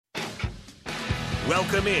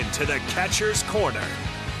Welcome into the Catcher's Corner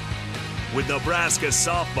with Nebraska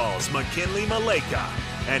softball's McKinley Maleka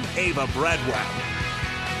and Ava Bradwell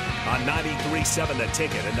on 93.7 The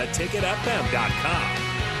Ticket and theticketfm.com.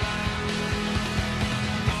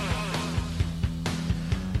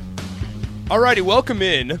 Alrighty, welcome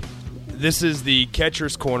in. This is the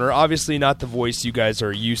Catcher's Corner. Obviously not the voice you guys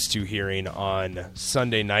are used to hearing on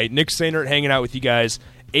Sunday night. Nick Sainert hanging out with you guys.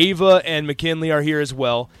 Ava and McKinley are here as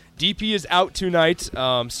well. DP is out tonight,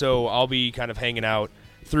 so I'll be kind of hanging out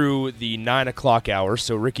through the 9 o'clock hour.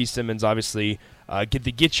 So Ricky Simmons, obviously,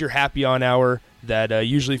 get your happy on hour that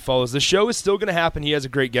usually follows. The show is still going to happen. He has a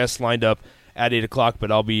great guest lined up at 8 o'clock,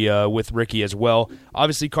 but I'll be with Ricky as well.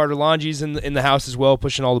 Obviously, Carter Longy's in the house as well,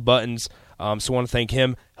 pushing all the buttons. So I want to thank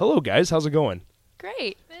him. Hello, guys. How's it going?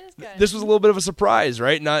 Great. It is good. This was a little bit of a surprise,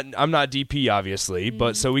 right? I'm not DP, obviously,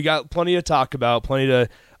 but so we got plenty to talk about, plenty to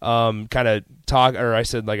kind of talk, or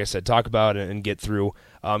talk about and get through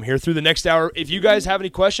here through the next hour. If you guys have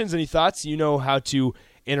any questions, any thoughts, you know how to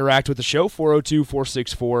interact with the show.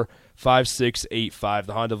 402-464-5685,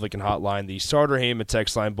 the Honda of Lincoln hotline, the Sartor Heyman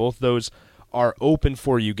text line. Both those are open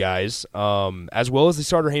for you guys, as well as the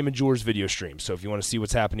Sartor Heyman Jewelers video stream. So if you want to see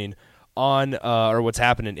what's happening on or what's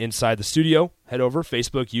happening inside the studio, head over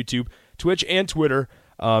Facebook, YouTube, Twitch, and Twitter,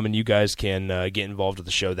 and you guys can get involved with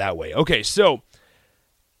the show that way. Okay, so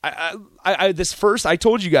I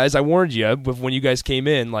told you guys, I warned you when you guys came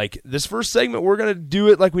in, like this first segment we're gonna do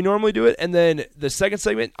it like we normally do it, and then the second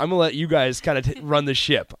segment I'm gonna let you guys kind of run the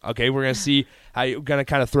ship. Okay, we're gonna see how you're gonna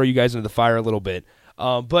kind of throw you guys into the fire a little bit.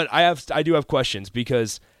 But I do have questions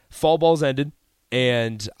because fall ball's ended.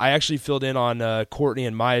 And I actually filled in on Courtney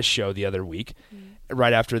and Maya's show the other week,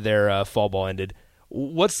 right after their fall ball ended.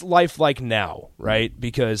 What's life like now, right?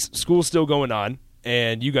 Because school's still going on,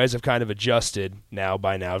 and you guys have kind of adjusted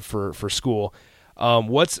by now for school.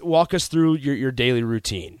 Walk us through your daily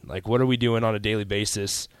routine. Like, what are we doing on a daily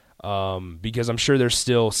basis? Because I'm sure there's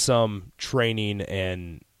still some training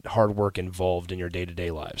and hard work involved in your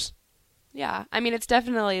day-to-day lives. Yeah, I mean, it's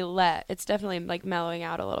definitely like mellowing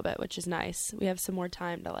out a little bit, which is nice. We have some more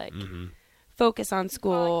time to focus on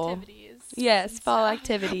school. Fall activities. Yes, fall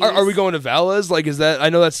activities. Are we going to Vala's? Like, is that? I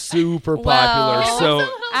know that's super popular. So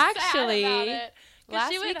actually, because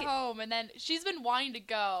she went home, and then she's been wanting to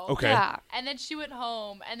go. Okay. Yeah. And then she went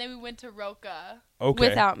home, and then we went to Roca. Okay.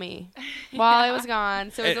 Without me while I was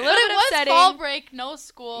gone. So it was a little bit upsetting. Fall break, no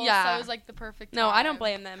school. Yeah. So it was like the perfect time. No, I don't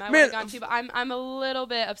blame them. I would have gone too, but I'm a little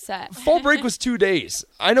bit upset. Fall break was 2 days.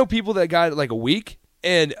 I know people that got like a week,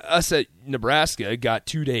 and us at Nebraska got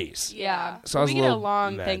 2 days. Yeah. So I was we a get a little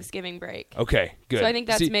long mad. Thanksgiving break. Okay, good. So I think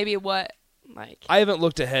that's maybe what I haven't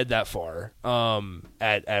looked ahead that far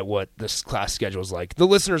at what this class schedule is like. The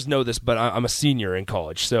listeners know this, but I'm a senior in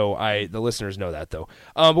college, so the listeners know that, though.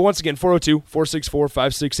 But once again,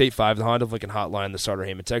 402-464-5685, the Honda of Lincoln hotline, the Sartor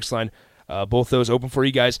Heyman text line. Both those open for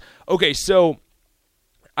you guys. Okay, so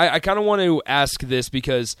I kind of want to ask this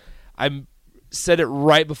because I said it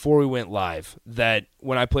right before we went live that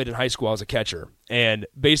when I played in high school, I was a catcher. And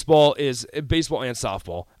baseball and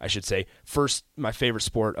softball, I should say, my favorite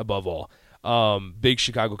sport above all. Big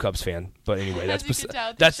Chicago Cubs fan, but anyway, that's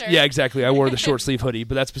yeah, exactly. I wore the short sleeve hoodie,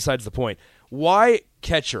 but that's besides the point. Why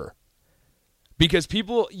catcher? Because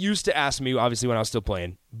people used to ask me, obviously, when I was still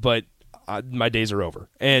playing, but my days are over,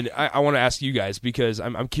 and I want to ask you guys because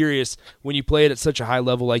I'm curious when you play it at such a high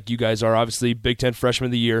level like you guys are. Obviously, Big Ten Freshman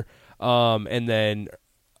of the Year, and then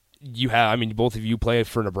both of you play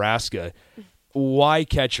for Nebraska. Why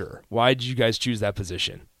catcher? Why did you guys choose that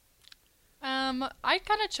position? I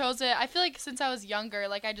kind of chose it. I feel like since I was younger,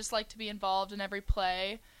 like I just like to be involved in every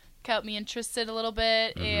play. Kept me interested a little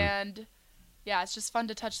bit, and yeah, it's just fun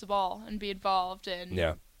to touch the ball and be involved. And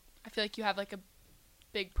yeah, I feel like you have like a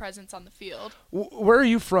big presence on the field. Where are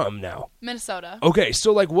you from now? Minnesota. Okay,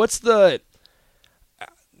 so like,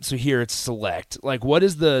 so here it's select. Like, what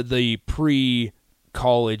is the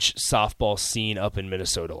pre-college softball scene up in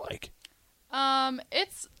Minnesota like?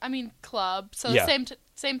 It's club, so yeah.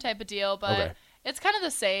 Same type of deal, but it's kind of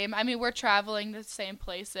the same. I mean, we're traveling the same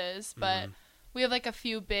places, but we have like a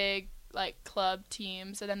few big like club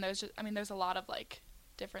teams, and then there's a lot of like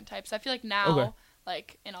different types. I feel like now,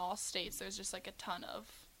 like in all states, there's just like a ton of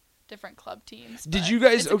different club teams. Did you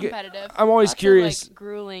guys? It's competitive. I'm always curious. Like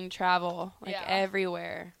grueling travel,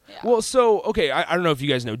 everywhere. Yeah. Well, so I don't know if you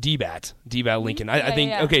guys know DBAT Lincoln. I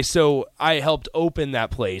think okay. So I helped open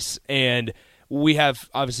that place, and we have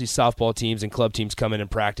obviously softball teams and club teams come in and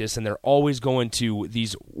practice, and they're always going to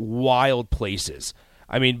these wild places.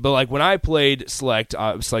 I mean, but like when I played select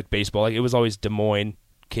baseball, like it was always Des Moines,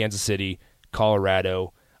 Kansas City,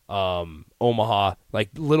 Colorado, Omaha, like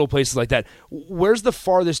little places like that. Where's the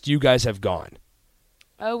farthest you guys have gone?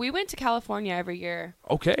 Oh, we went to California every year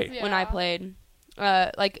Okay. when I played.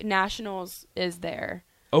 Like Nationals is there.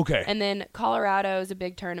 Okay. And then Colorado is a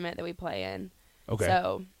big tournament that we play in. Okay.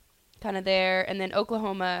 So kind of there. And then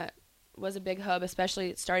Oklahoma was a big hub,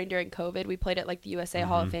 especially starting during COVID. We played at like the USA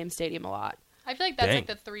Hall of Fame Stadium a lot. I feel like that's Dang. like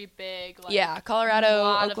the three big. Like, Yeah, Colorado,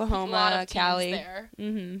 lot Oklahoma, of teams Cali. there.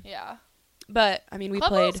 Mm-hmm. Yeah. But I mean, we Club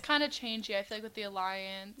played. ball's kind of changey. I feel like with the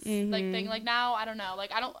alliance like thing. Like now, I don't know.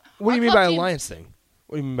 Like I don't. What do our you mean club by teams- alliance thing?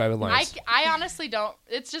 What do you mean by alliance? I honestly don't.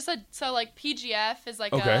 It's just so like PGF is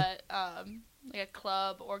like Okay. a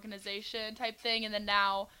club organization type thing, and then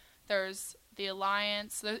now there's the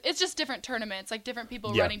alliance. It's just different tournaments, like different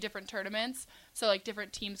people Yeah. running different tournaments. So like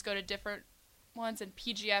different teams go to different ones, and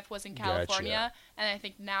PGF was in California, and I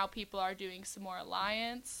think now people are doing some more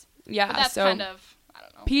alliance. Yeah, But that's so kind of I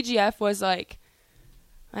don't know. PGF was like,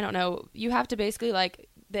 I don't know. You have to basically like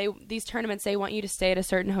these tournaments. They want you to stay at a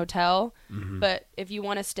certain hotel, but if you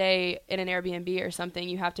want to stay in an Airbnb or something,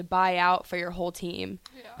 you have to buy out for your whole team.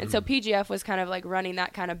 Yeah. And so PGF was kind of like running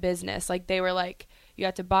that kind of business. Like they were like, you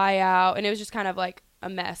have to buy out, and it was just kind of like a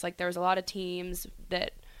mess. Like there was a lot of teams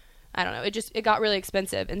that, I don't know. It got really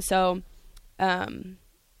expensive, and so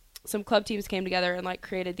some club teams came together and like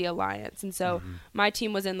created the alliance. And so my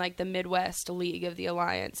team was in like the Midwest League of the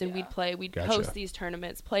alliance, and we'd Gotcha. host these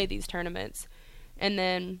tournaments, play these tournaments, and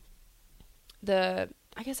then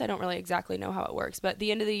I guess I don't really exactly know how it works, but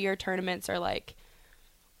the end of the year tournaments are like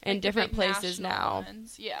in Like the different big places national now.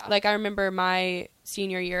 ones. Yeah. Like I remember my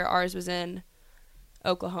senior year, ours was in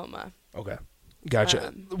Oklahoma. Okay.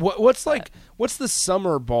 Gotcha. What's the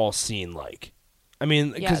summer ball scene like? I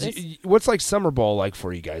mean, Yeah, because what's like summer ball like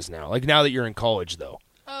for you guys now? Like now that you're in college, though.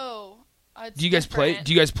 It's Do you guys play? different.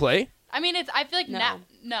 Do you guys play? I mean, I feel like No.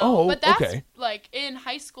 no. Oh, but that's okay. like in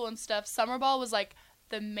high school and stuff. Summer ball was like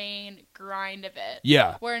the main grind of it.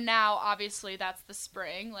 Yeah. Where now, obviously, that's the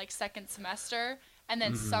spring, like second semester, and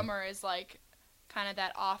then summer is like kind of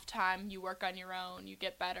that off time. You work on your own, you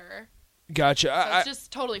get better. Gotcha. So it's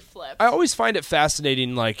just totally flipped. I always find it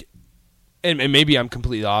fascinating, like, and maybe I'm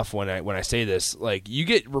completely off when I say this. Like, you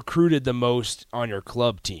get recruited the most on your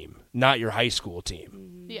club team, not your high school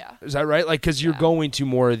team. Yeah. Is that right? Like, because you're going to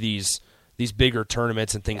more of these bigger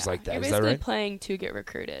tournaments and things like that. You're Is that basically right? playing to get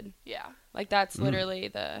recruited. Yeah. Like that's literally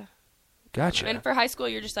the. Gotcha. And for high school,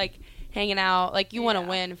 you're just like hanging out. Like you want to Yeah.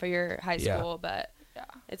 win for your high Yeah. school, but Yeah.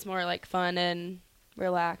 it's more like fun and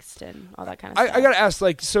relaxed and all that kind of stuff. I gotta ask,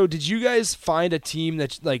 like, so did you guys find a team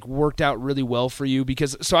that like worked out really well for you?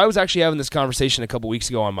 Because so I was actually having this conversation a couple weeks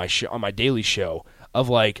ago on my daily show of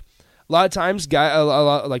like a lot of times a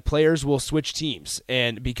lot, like players will switch teams,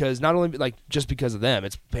 and because not only like just because of them,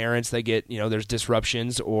 it's parents that get there's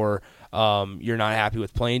disruptions or you're not happy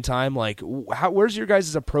with playing time. Like, where's your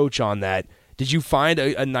guys' approach on that? Did you find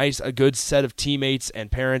a good set of teammates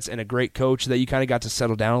and parents and a great coach that you kind of got to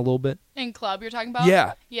settle down a little bit? In club, you're talking about?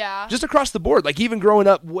 Yeah. Yeah. Just across the board, like even growing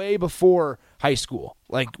up way before high school.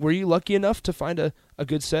 Like, were you lucky enough to find a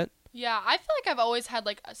good set? Yeah, I feel like I've always had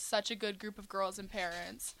like such a good group of girls and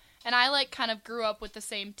parents, and I like kind of grew up with the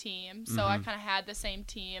same team, so I kind of had the same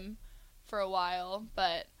team for a while.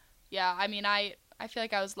 But yeah, I mean, I feel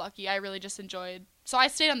like I was lucky. I really just enjoyed. So I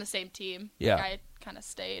stayed on the same team. Yeah. Like, I kind of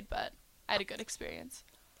stayed, but I had a good experience.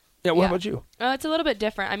 Yeah. What Yeah. about you? It's a little bit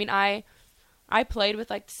different. I mean, I played with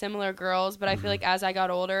like similar girls, but I feel like as I got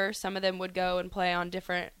older, some of them would go and play on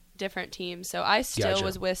different teams. So I still Gotcha.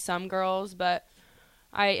 was with some girls, but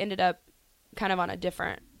I ended up kind of on a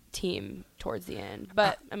different team towards the end.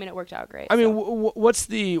 But I mean, it worked out great. I mean, so. what's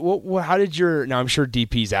the how did your now? I'm sure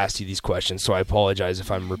DP's asked you these questions, so I apologize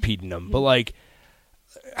if I'm repeating them. But like,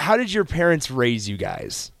 how did your parents raise you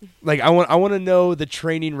guys? Like, I want to know the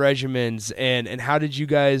training regimens and how did you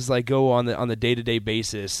guys like go on the day-to-day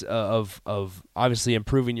basis of obviously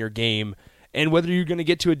improving your game and whether you're going to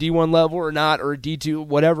get to a D1 level or not or a D2,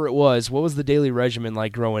 whatever it was. What was the daily regimen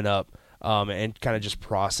like growing up, and kind of just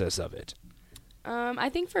process of it? I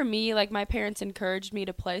think for me, like my parents encouraged me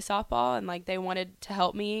to play softball and like they wanted to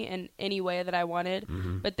help me in any way that I wanted,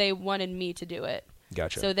 but they wanted me to do it.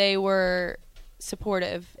 Gotcha. So they were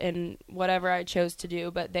supportive in whatever I chose to do,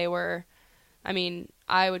 but they were, I mean,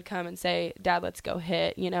 I would come and say, Dad, let's go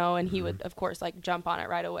hit, and he would of course like jump on it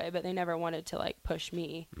right away, but they never wanted to like push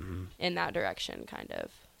me in that direction kind of.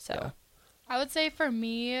 So Yeah. I would say for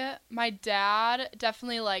me, my dad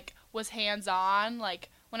definitely like was hands-on. Like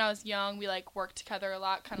when I was young, we like worked together a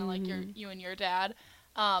lot, kind of like you and your dad.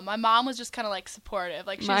 My mom was just kind of like supportive.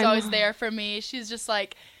 Like she was My always mom. there for me. She's just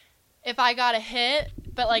like, if I got a hit,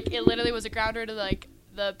 but like it literally was a grounder to like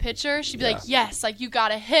the pitcher, she'd be like, yes, like, you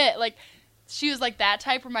got a hit. Like, she was like that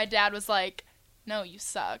type where my dad was like, no, you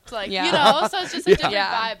sucked. Like, you know, so it's just a different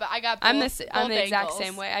vibe. But I got both, I'm the both exact angles.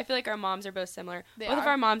 same way. I feel like our moms are both similar. They both of are.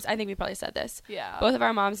 our moms, I think we probably said this. Yeah. Both of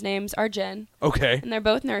our moms' names are Jen. Okay. And they're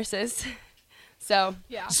both nurses. So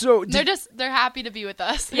Yeah. So they're happy to be with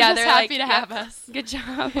us. They're yeah, just they're happy like, to have us. Good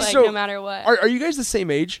job. Like, So, no matter what. are you guys the same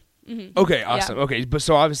age? Mhm. Okay, awesome. Yeah. Okay, but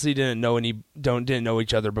so obviously didn't know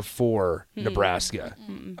each other before Nebraska.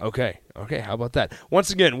 Okay, how about that?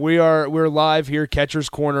 Once again, we're live here, Catcher's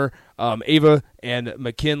Corner. Ava and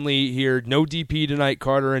McKinley here. No DP tonight.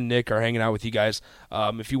 Carter and Nick are hanging out with you guys.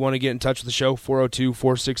 If you want to get in touch with the show,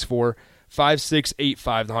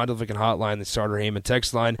 402-464-5685, the Honda Lincoln hotline, the Starter Heyman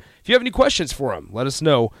text line. If you have any questions for them, let us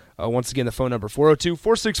know. Once again, the phone number,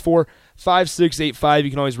 402-464-5685. You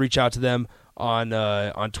can always reach out to them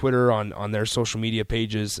on Twitter, on their social media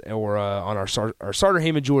pages, or on our Starter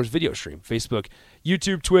Heyman Jewelers video stream, Facebook,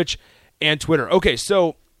 YouTube, Twitch, and Twitter. Okay,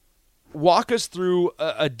 so walk us through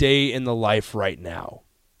a day in the life right now,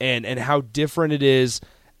 and how different it is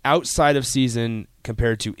outside of season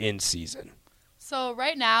compared to in season. So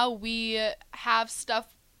right now we have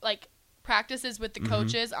stuff like practices with the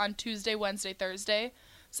coaches on Tuesday, Wednesday, Thursday.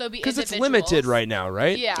 So it'd be because it's individuals. limited right now,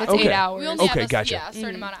 right? Yeah, It's Okay. 8 hours. We only Okay, have gotcha. a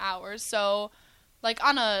certain amount of hours. So, like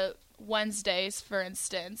on a Wednesdays, for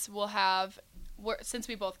instance, we'll have, since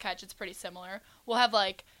we both catch, it's pretty similar. We'll have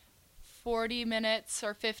like 40 minutes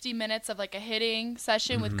or 50 minutes of like a hitting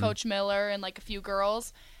session with Coach Miller and like a few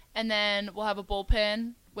girls, and then we'll have a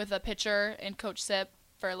bullpen with a pitcher and Coach Sip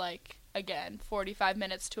for like, again, 45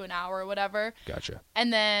 minutes to an hour or whatever. Gotcha.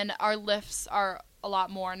 And then our lifts are a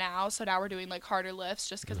lot more now. So now we're doing like harder lifts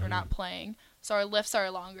just because we're not playing. So our lifts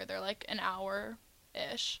are longer. They're like an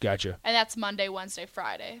hour-ish. Gotcha. And that's Monday, Wednesday,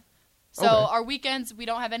 Friday. So Okay. our weekends, we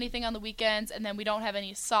don't have anything on the weekends. And then we don't have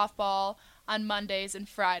any softball on Mondays and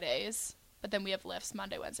Fridays. But then we have lifts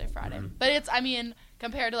Monday, Wednesday, Friday. But it's, I mean,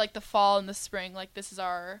 compared to like the fall and the spring, like this is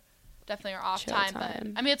definitely our off Chill time.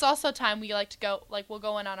 time. But I mean, it's also time we like to go, like we'll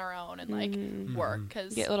go in on our own and like work.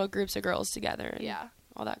 Cause, Get little groups of girls together. And yeah.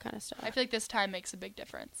 all that kind of stuff. I feel like this time makes a big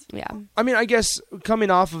difference. Yeah. I mean, I guess coming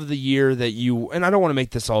off of the year that you, and I don't want to make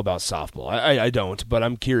this all about softball. I don't, but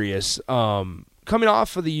I'm curious. Coming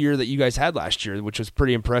off of the year that you guys had last year, which was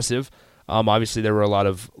pretty impressive. Obviously, there were a lot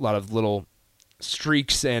of little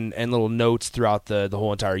streaks and little notes throughout the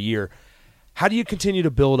whole entire year. How do you continue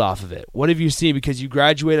to build off of it? What have you seen? Because you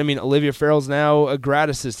graduate. I mean, Olivia Farrell's now a grad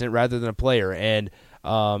assistant rather than a player, and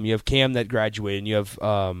you have Cam that graduated, and you have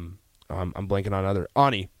I'm blanking on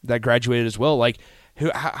Ani that graduated as well. Like,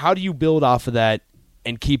 how do you build off of that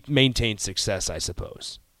and maintain success? I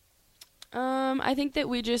suppose. I think that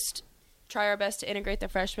we just try our best to integrate the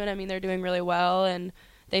freshmen. I mean, they're doing really well, and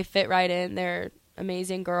they fit right in. They're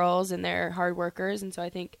amazing girls, and they're hard workers, and so I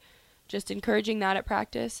think just encouraging that at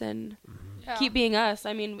practice and keep being us.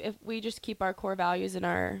 I mean, if we just keep our core values and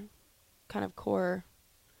our kind of core,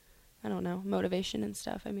 I don't know, motivation and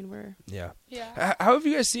stuff. I mean, we're... Yeah. Yeah. How have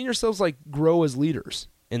you guys seen yourselves, like, grow as leaders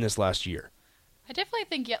in this last year? I definitely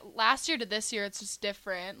think last year to this year, it's just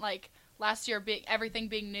different. Like, last year, everything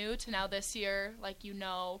being new to now this year, like, you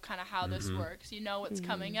know kind of how this works. You know what's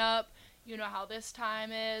coming up. You know how this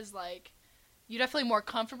time is. Like, you're definitely more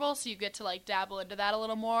comfortable, so you get to, like, dabble into that a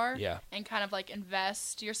little more. Yeah. And kind of, like,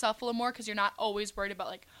 invest yourself a little more because you're not always worried about,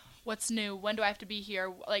 like, what's new? When do I have to be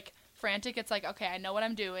here? Like, frantic, it's like, okay, I know what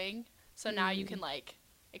I'm doing. So now you can, like,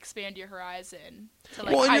 expand your horizon to,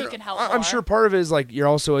 like, how you can help I'm more. sure part of it is, like, you're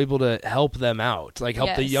also able to help them out, like,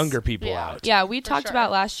 help the Yes. younger people Yeah. out. Yeah, we For talked sure.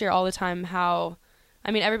 about last year all the time how,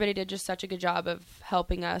 I mean, everybody did just such a good job of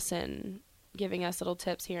helping us and giving us little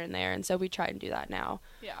tips here and there, and so we try and do that now.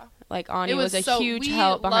 Yeah. Like, Ani It was was a so- huge we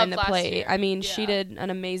help behind the loved last plate. year. I mean, she Yeah. did an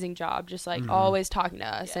amazing job, just, like, always talking to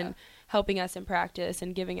us Yeah. and helping us in practice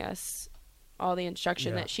and giving us all the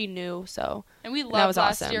instruction that she knew, so... And we that loved was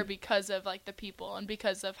last awesome. year because of, like, the people and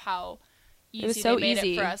because of how easy was so they made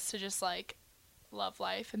easy. it for us to just, like, love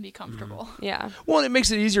life and be comfortable. Yeah. Well, and it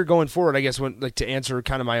makes it easier going forward, I guess, when, like, to answer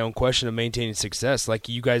kind of my own question of maintaining success. Like,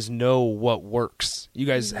 you guys know what works. You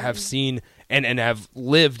guys have seen and have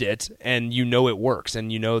lived it, and you know it works,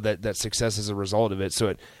 and you know that success is a result of it. So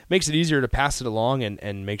it makes it easier to pass it along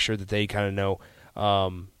and make sure that they kind of know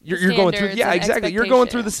you're going through. Standards Yeah, and exactly. You're going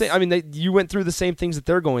through the same. expectations. I mean, you went through the same things that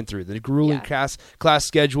they're going through. The grueling Yeah. class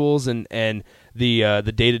schedules and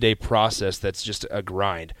the day-to-day process that's just a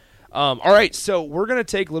grind. All right, so we're going to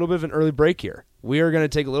take a little bit of an early break here. We are going to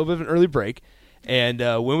take a little bit of an early break, and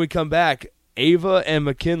when we come back, Ava and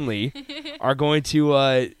McKinley are going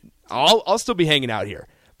to I'll still be hanging out here,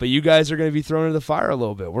 but you guys are going to be thrown into the fire a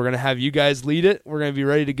little bit. We're going to have you guys lead it. We're going to be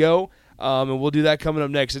ready to go. And we'll do that coming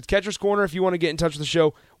up next. It's Catcher's Corner. If you want to get in touch with the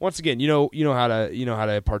show, once again, you know how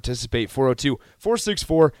to participate.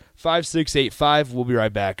 402-464-5685. We'll be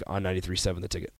right back on 93.7 The Ticket.